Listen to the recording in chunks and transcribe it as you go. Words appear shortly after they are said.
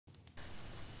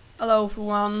Hello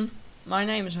everyone, my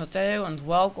name is Matteo and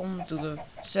welcome to the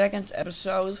second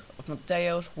episode of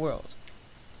Matteo's World.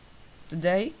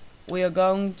 Today we are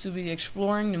going to be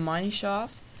exploring the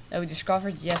mineshaft that we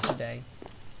discovered yesterday.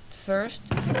 First,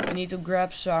 we need to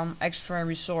grab some extra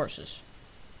resources.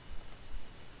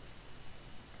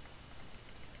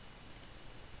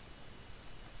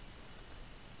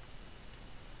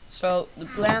 So the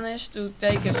plan is to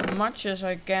take as much as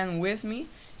I can with me,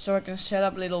 so I can set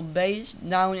up a little base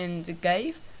down in the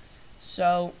cave.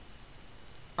 So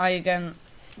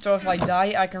if I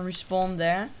die I can respawn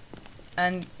there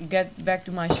and get back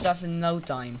to my stuff in no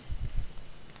time.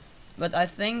 But I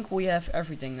think we have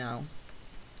everything now.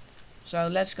 So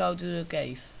let's go to the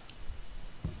cave.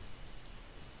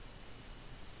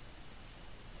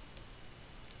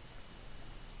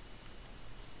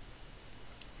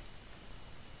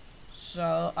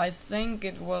 So I think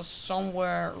it was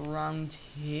somewhere around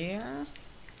here.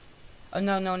 Oh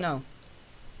no,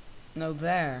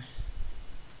 there.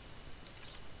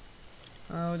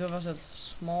 Oh, there was a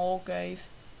small cave.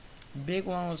 Big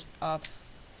one was up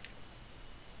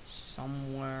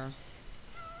somewhere.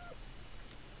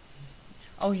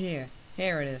 Oh, here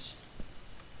it is.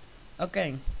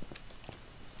 Okay.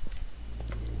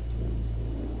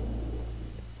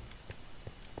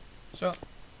 So,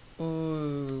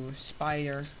 ooh,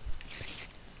 spider.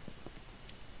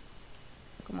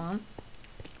 Come on.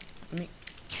 Let me.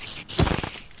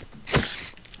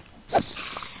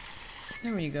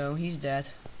 There we go, he's dead.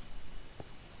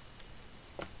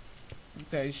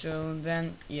 Okay, so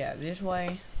then, yeah, this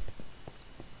way.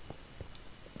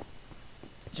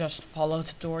 Just follow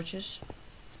the torches.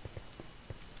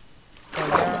 Go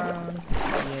down.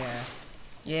 Yeah.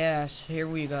 Yes, here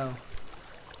we go.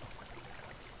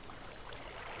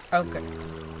 Okay.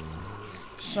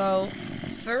 So,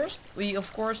 first, we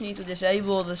of course need to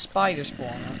disable the spider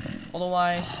spawner.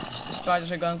 Otherwise, the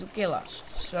spiders are going to kill us.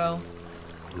 So,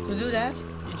 to do that,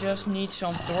 you just need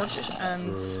some torches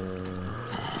and...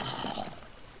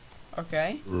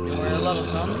 Okay, there were a lot of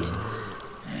zombies.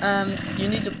 You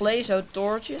need to place those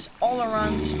torches all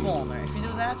around the spawner. If you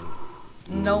do that,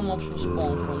 no mobs will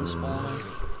spawn from the spawner.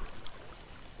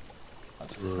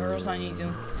 But first I need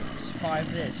to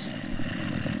survive this.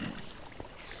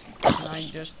 And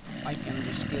I can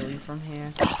just kill you from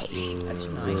here. That's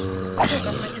nice. Oh, I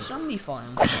can make a zombie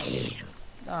farm.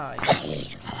 Die.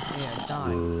 Yeah,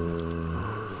 die.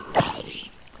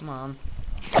 Come on.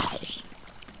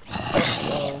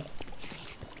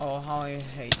 Oh, how I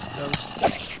hate those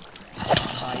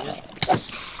spiders.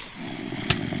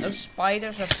 Those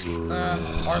spiders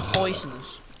are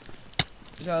poisonous.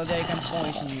 So they can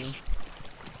poison you.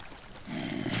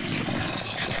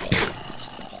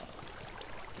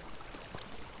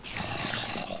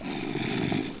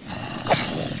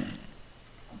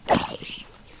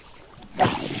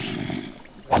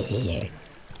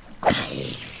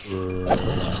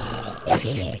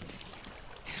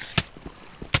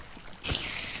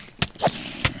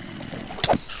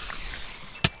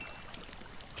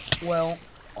 Well,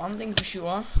 one thing for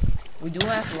sure, we do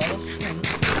have a lot of strength.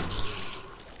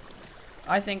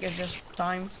 I think it's just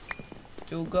time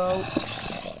to go.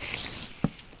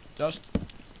 Just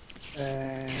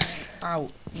ow,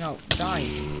 no, die.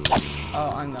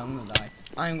 Oh, I'm going to die.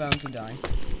 I'm going to die.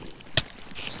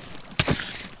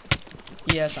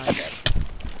 Yes, I'm dead.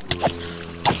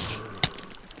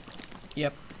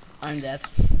 Yep, I'm dead.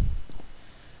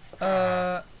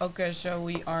 Okay, so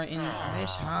we are in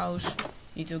this house.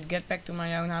 Need to get back to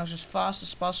my own house as fast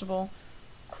as possible.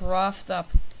 Craft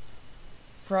up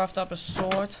a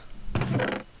sword.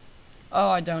 Oh,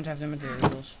 I don't have the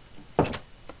materials.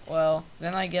 Well,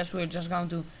 then I guess we're just going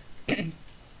to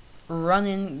run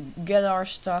in, get our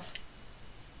stuff,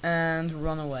 and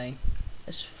run away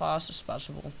as fast as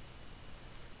possible.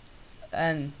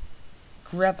 And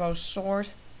grab our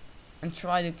sword and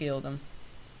try to kill them.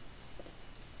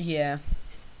 Yeah.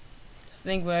 I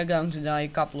think we're going to die a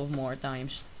couple of more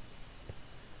times.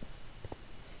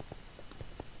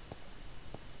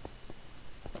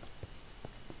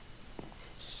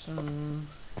 So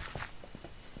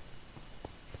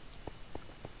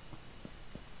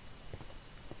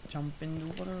jump in the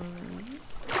water.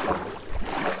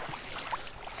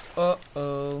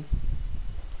 Uh-oh.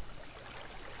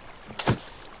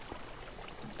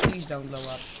 Please don't blow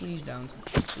up. Please don't.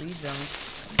 Please don't.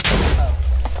 Oh.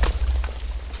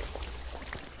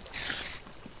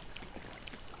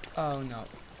 Oh no.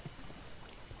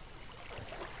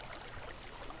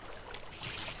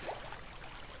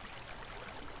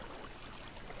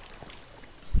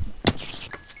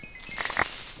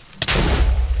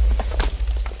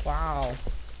 Wow.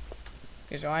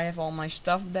 Okay, so I have all my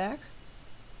stuff back.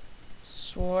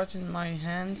 Sword in my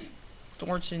hand,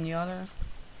 torch in the other.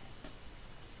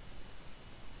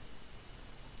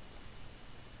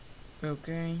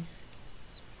 Okay.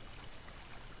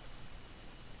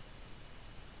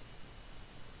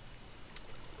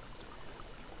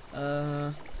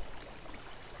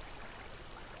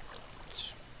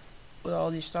 Put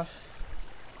all this stuff.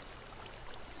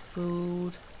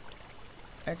 Food.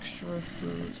 Extra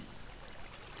food.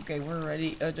 Okay, we're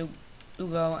ready to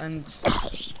go, and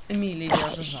immediately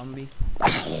there's a zombie.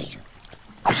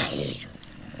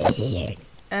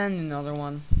 And another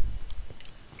one.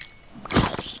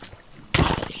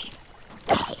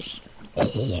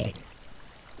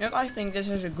 Yep, I think this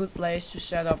is a good place to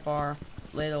set up our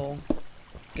little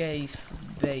cave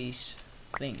base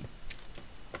thing.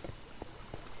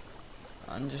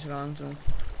 I'm just going to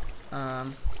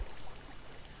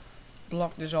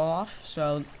block this all off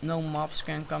so no mobs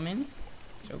can come in.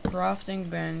 So crafting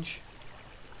bench.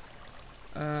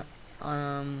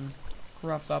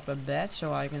 Craft up a bed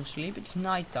so I can sleep. It's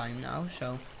night time now,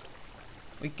 so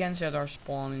we can set our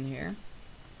spawn in here.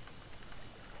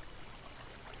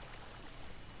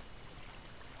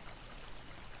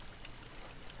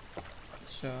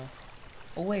 So,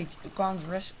 oh wait, you can't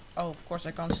rest. Oh, of course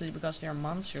I can't sleep because there are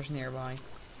monsters nearby.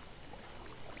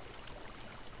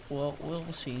 Well,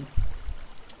 we'll see.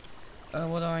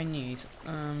 What do I need?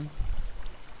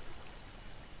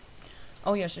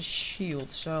 Oh yes, a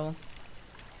shield. So,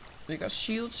 because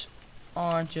shields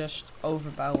are just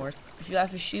overpowered. If you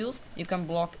have a shield, you can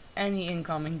block any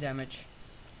incoming damage.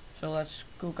 So let's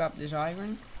cook up this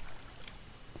iron.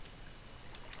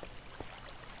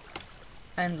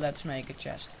 And let's make a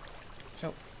chest.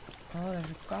 So, oh, there's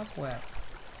a cobweb.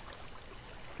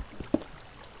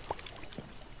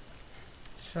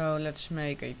 So let's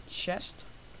make a chest.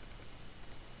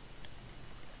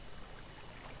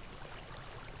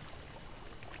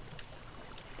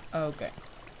 Okay.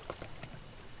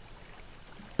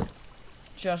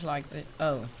 Just like this.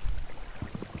 Oh.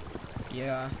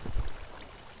 Yeah.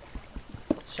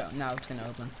 So now it can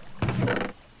open.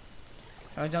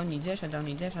 I don't need this, I don't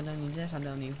need this, I don't need this, I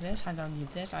don't need this, I don't need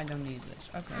this, I don't need this.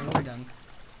 Okay, we're done.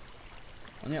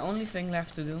 And the only thing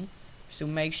left to do is to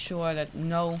make sure that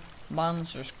no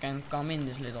monsters can come in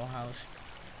this little house.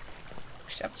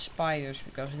 Except spiders,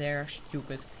 because they're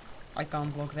stupid. I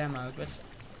can't block them out, but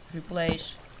if we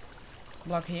place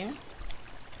block here,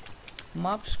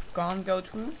 mobs can't go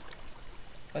through,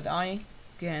 but I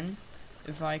can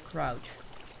if I crouch.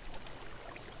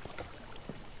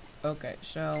 Okay,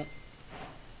 so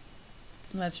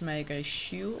let's make a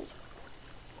shield.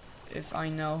 If I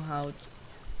know how to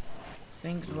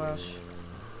think it was.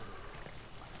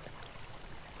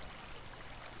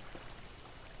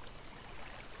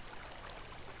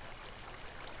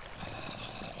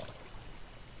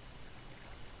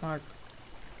 Mark.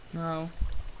 No.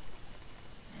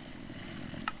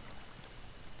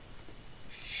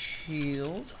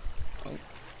 Shield. Oh.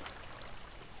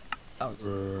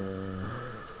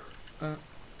 Oh.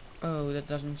 Oh, that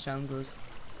doesn't sound good.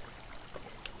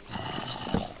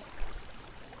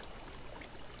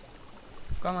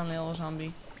 Come on, little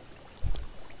zombie.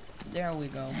 There we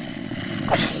go.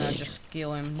 Now just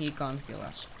kill him. He can't kill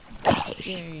us.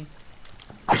 Yay.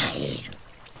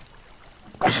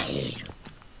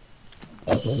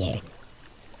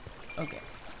 Okay.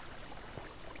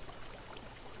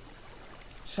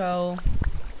 So,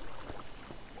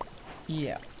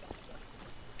 yeah.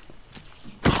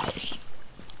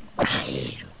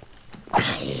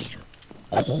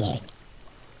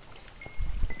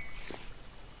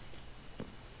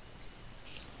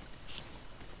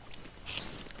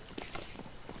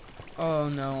 Oh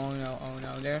no, oh no, oh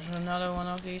no. There's another one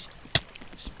of these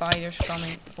spiders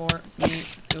coming for me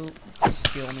to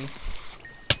kill me.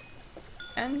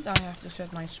 And I have to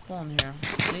set my spawn here.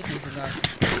 Completely forgot.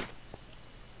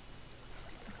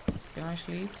 Can I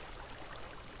sleep?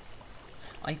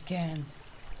 I can.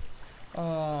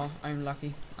 Oh, I'm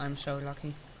lucky. I'm so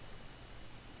lucky.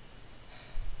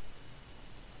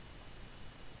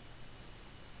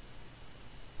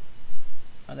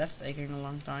 Oh, that's taking a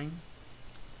long time.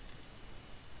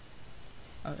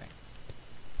 Okay.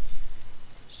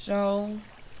 So,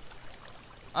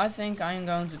 I think I'm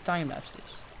going to time-lapse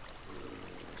this.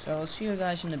 So, I'll see you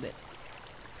guys in a bit.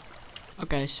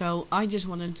 Okay, so I just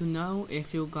wanted to know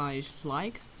if you guys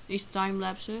like these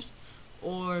time-lapses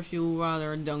or if you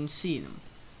rather don't see them.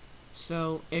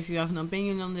 So, if you have an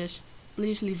opinion on this,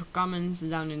 please leave a comment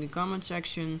down in the comment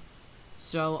section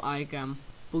so I can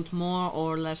put more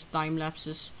or less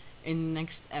time-lapses in the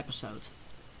next episode.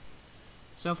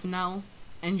 So for now,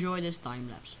 enjoy this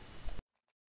time-lapse.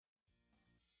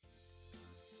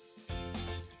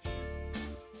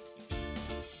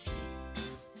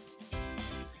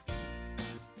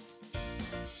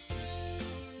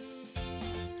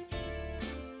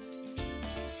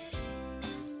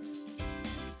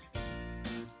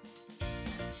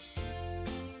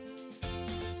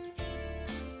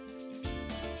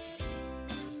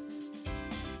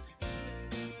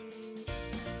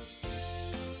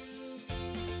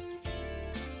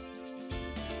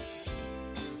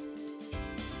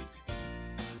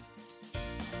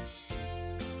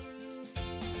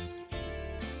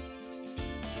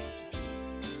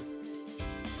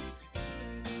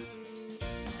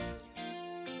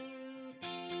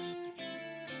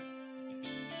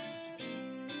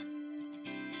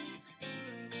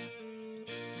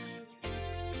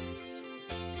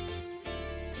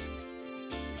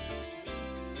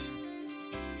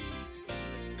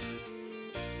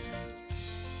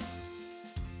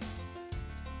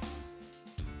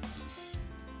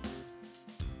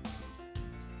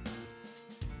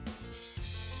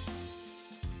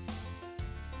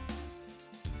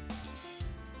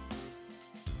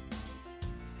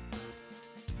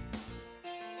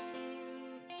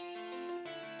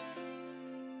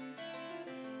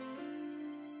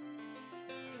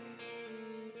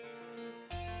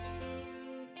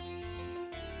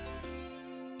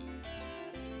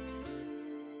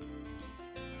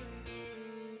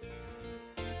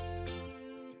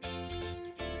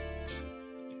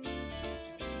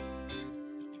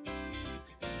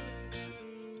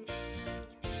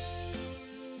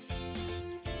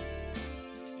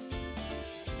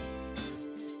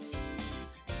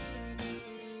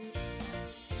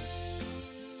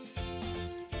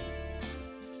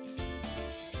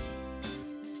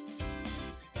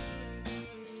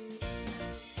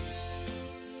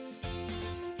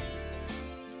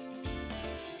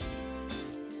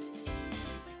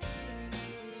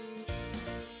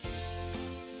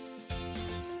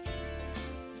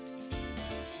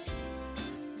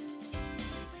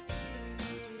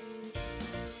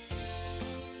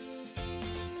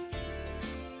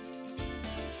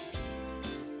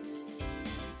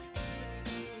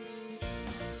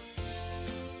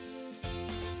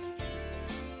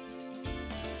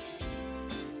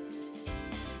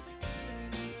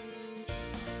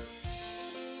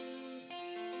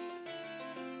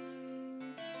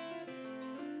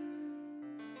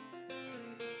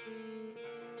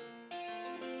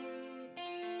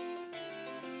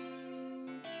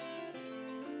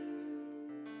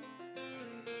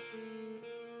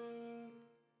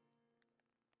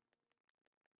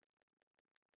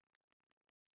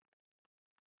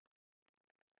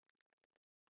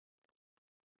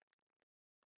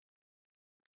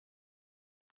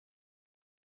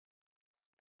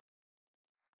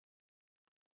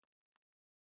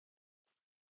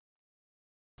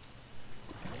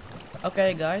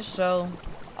 Okay guys, so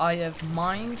I have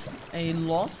mined a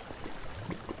lot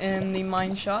in the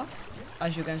mineshaft,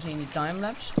 as you can see in the time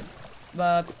lapse,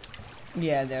 but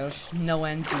yeah, there's no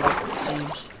end to it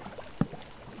seems.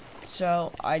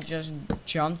 So I just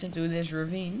jumped into this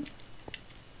ravine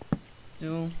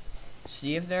to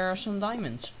see if there are some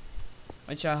diamonds,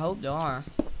 which I hope there are.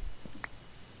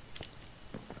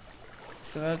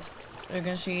 So that you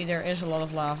can see there is a lot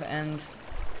of lava, and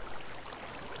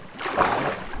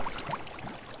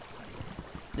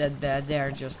that bed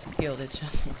there just killed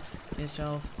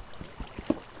itself.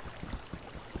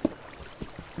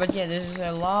 But yeah, this is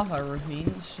a lava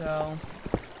ravine, so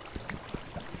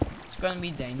it's gonna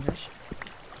be dangerous.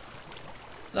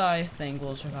 But I think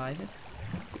we'll survive it.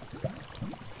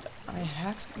 I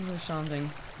have to do something.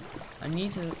 I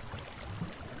need to...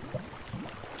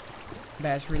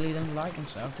 Bats really don't like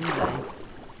themselves, do they?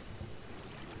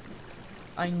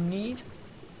 I need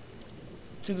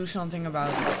to do something about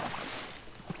it.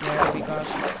 Yeah, because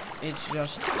it's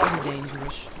just too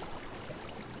dangerous.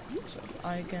 So if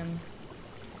I can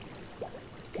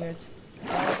get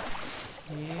up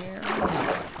here. No,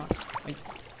 I can't. Wait.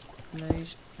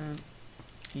 Place and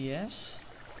yes.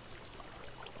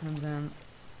 And then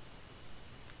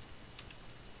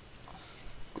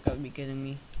you gotta be kidding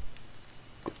me.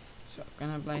 So can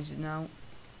I place it now?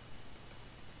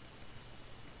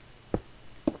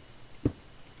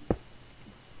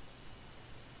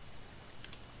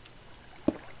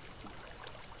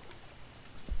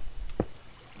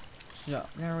 So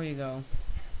there we go.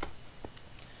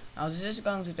 Now this is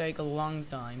going to take a long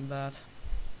time, but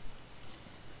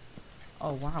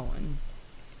oh wow, and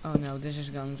oh no, this is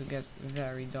going to get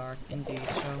very dark indeed.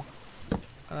 So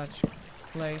let's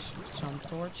place some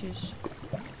torches.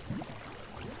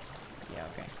 Yeah,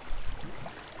 okay.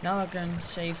 Now I can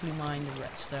safely mine the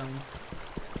redstone.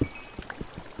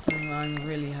 And I'm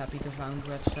really happy to find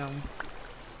redstone.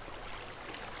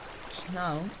 So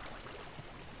now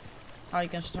I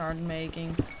can start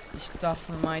making the stuff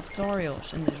for my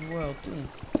tutorials in this world too.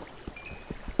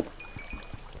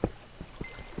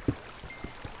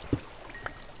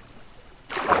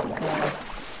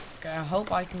 Okay, I hope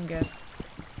I can get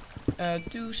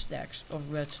 2 stacks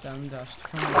of redstone dust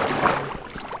from the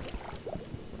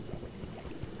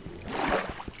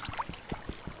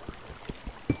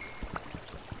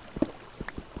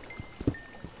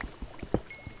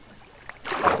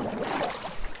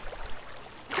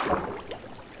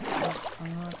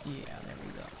yeah, there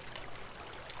we go.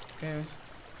 Okay,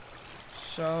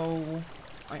 so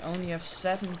I only have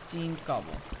 17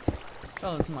 cobble.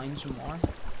 So let's mine some more.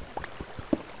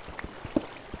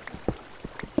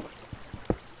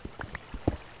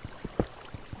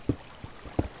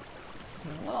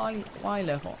 Well, why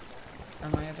level?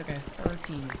 And I have to get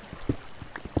 13.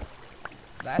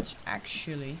 That's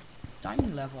actually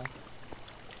diamond level.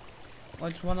 Well,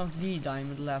 it's one of the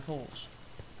diamond levels.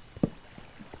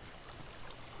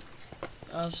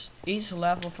 As each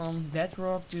level from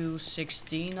bedrock to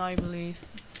 16, I believe,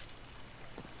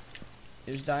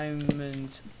 is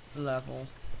diamond level.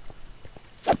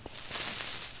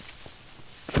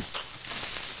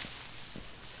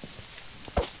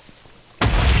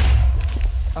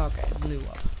 Okay, it blew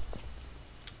up.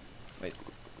 Wait,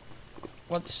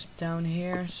 what's down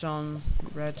here? Some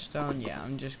redstone. Yeah,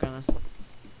 I'm just gonna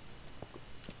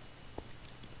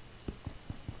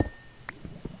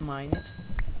mine it.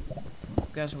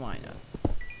 Because why not?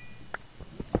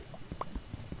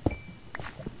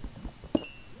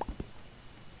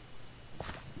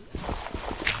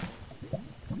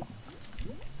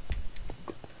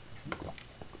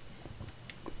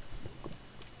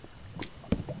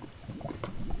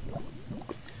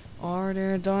 Are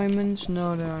there diamonds?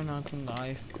 No, there are not in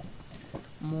life.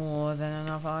 More than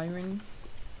enough iron.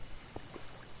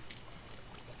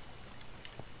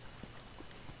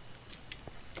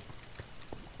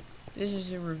 This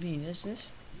is a ravine, is this?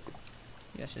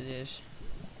 Yes, it is.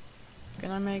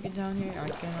 Can I make it down here? I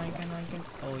can.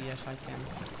 Oh, yes, I can.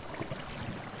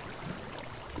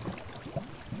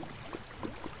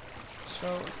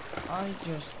 So, I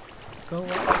just go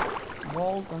up,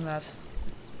 walk on that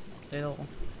little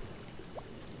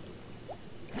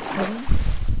thing.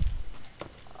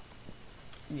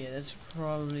 Yeah, that's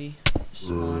probably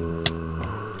smart.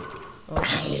 Oh,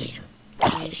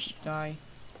 please die.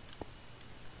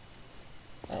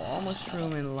 Oh, almost threw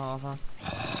him in lava.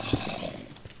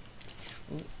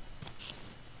 Ooh.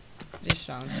 This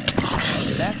sounds.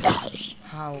 That's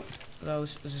how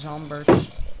those zombies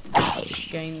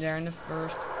came there in the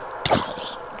first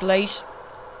place.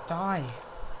 Die.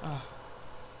 Oh.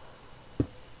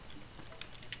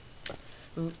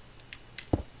 Ooh.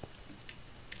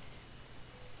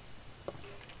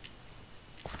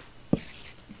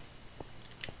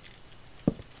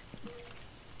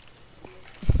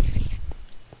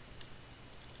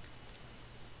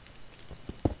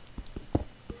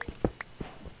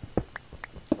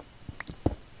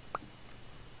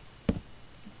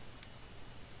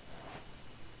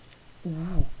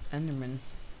 Ooh, Enderman.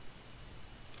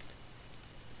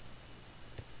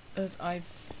 But I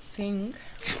think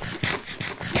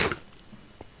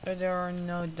there are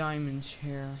no diamonds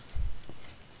here.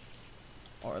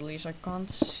 Or at least I can't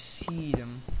see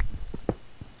them.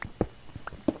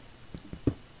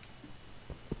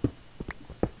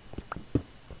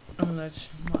 Let's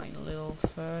mine a little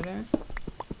further.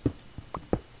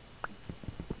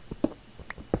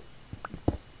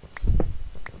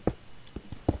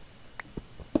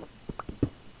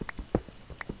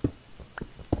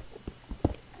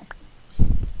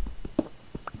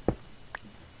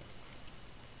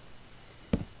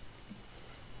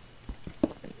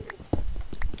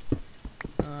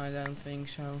 I don't think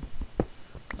so.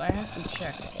 But I have to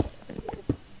check.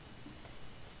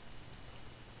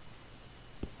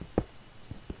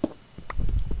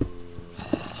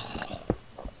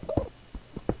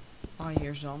 I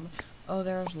hear zombie. Oh,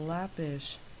 there's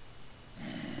lapis.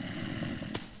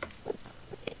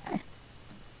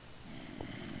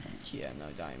 Yeah, no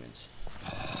diamonds.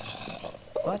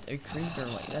 What a creeper!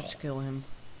 Wait, let's kill him.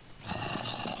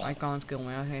 I can't kill him.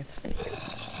 I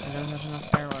don't have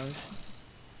enough arrows.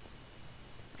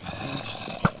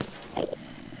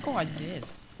 Oh, I did.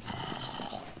 So,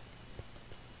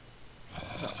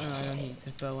 I don't need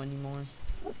this bow anymore.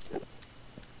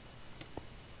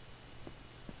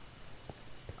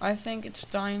 I think it's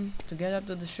time to get up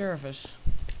to the surface.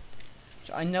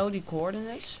 So I know the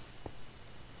coordinates,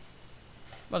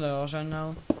 but I also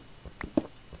know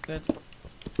that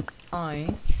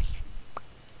I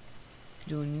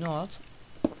do not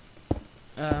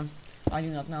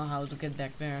know how to get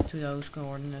back there to those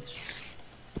coordinates.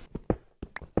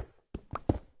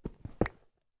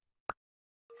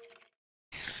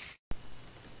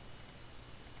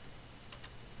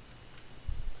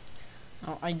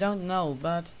 Oh, I don't know,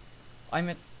 but I'm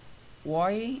at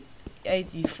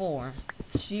Y84.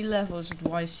 Sea level is at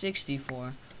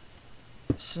Y64.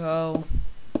 So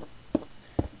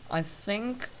I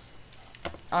think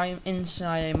I'm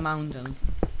inside a mountain.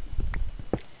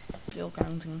 Still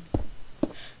counting.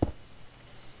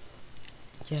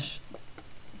 Yes.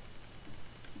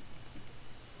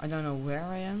 I don't know where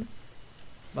I am,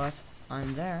 but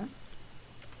I'm there.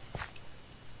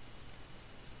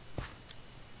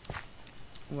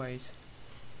 Wait.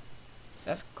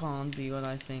 That can't be what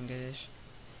I think it is.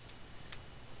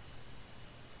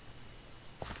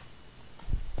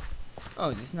 Oh,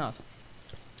 it is not.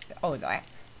 Oh, that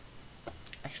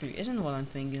actually isn't what I'm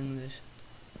thinking it is.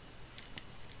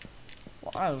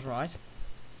 Well, I was right.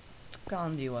 It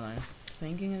can't be what I'm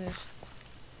thinking it is.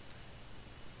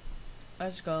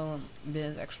 Let's go a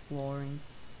bit exploring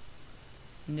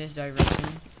in this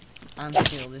direction and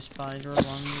kill this spider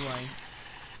along the way.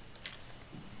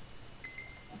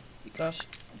 Because,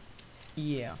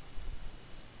 yeah.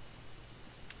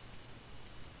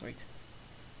 Wait.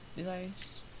 Did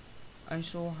I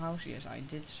saw a house? Yes, I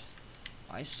did.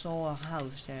 I saw a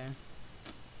house there.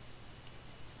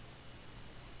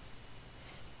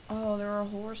 Oh, there are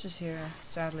horses here.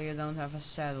 Sadly, I don't have a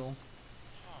saddle.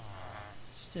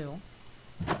 Still.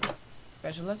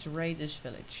 Okay, so let's raid this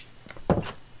village.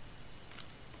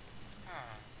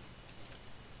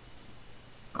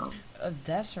 A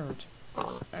desert.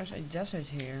 There's a desert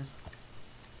here.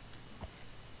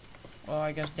 Well,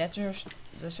 I guess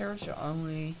deserts are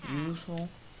only useful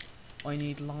when you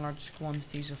need large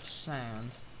quantities of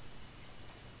sand.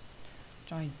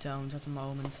 Which I don't at the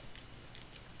moment.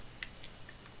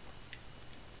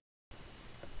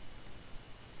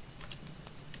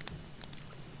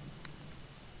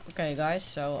 Okay guys,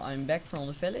 so I'm back from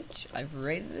the village. I've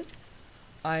raided it.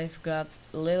 I've got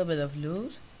a little bit of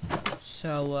loot.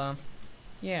 So,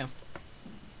 yeah.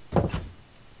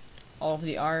 All of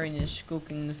the iron is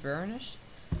cooking in the furnace.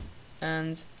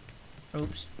 And,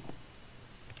 oops.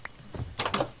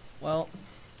 Well,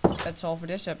 that's all for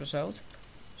this episode.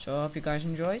 So I hope you guys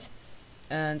enjoyed.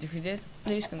 And if you did,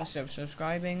 please consider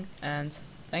subscribing. And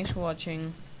thanks for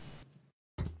watching.